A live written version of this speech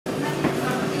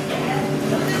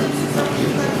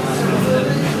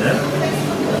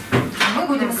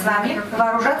с вами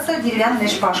вооружаться деревянной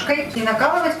шпажкой и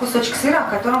накалывать кусочек сыра, о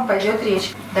котором пойдет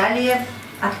речь. Далее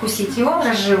откусить его,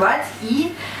 разжевать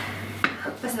и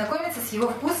познакомиться с его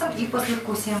вкусом и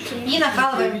послевкусием. И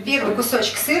накалываем первый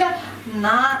кусочек сыра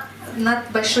над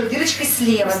большой дырочкой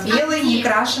слева. Белый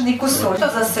некрашенный кусок. Что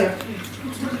за сыр?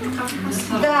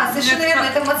 Да, совершенно верно.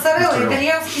 Это моцарелла,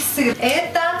 итальянский сыр.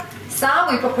 Это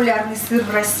самый популярный сыр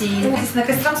в России. На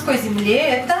Костромской земле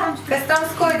это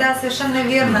Костромской, да, совершенно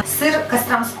верно. Сыр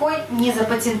Костромской не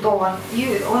запатентован,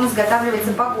 и он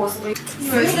изготавливается по ГОСТу.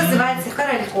 Сыр называется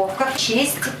Корольковка в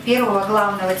честь первого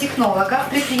главного технолога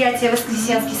предприятия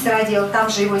Воскресенский сыродел, там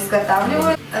же его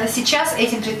изготавливают. Сейчас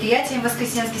этим предприятием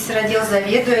Воскресенский сыродел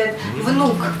заведует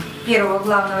внук первого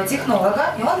главного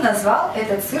технолога, и он назвал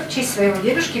этот сыр в честь своего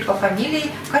дедушки по фамилии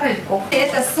Корольков.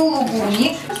 Это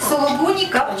сулугуни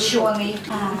копченый.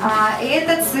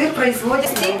 Этот сыр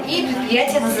производится, и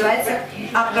предприятие называется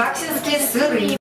Апраксинские сыры.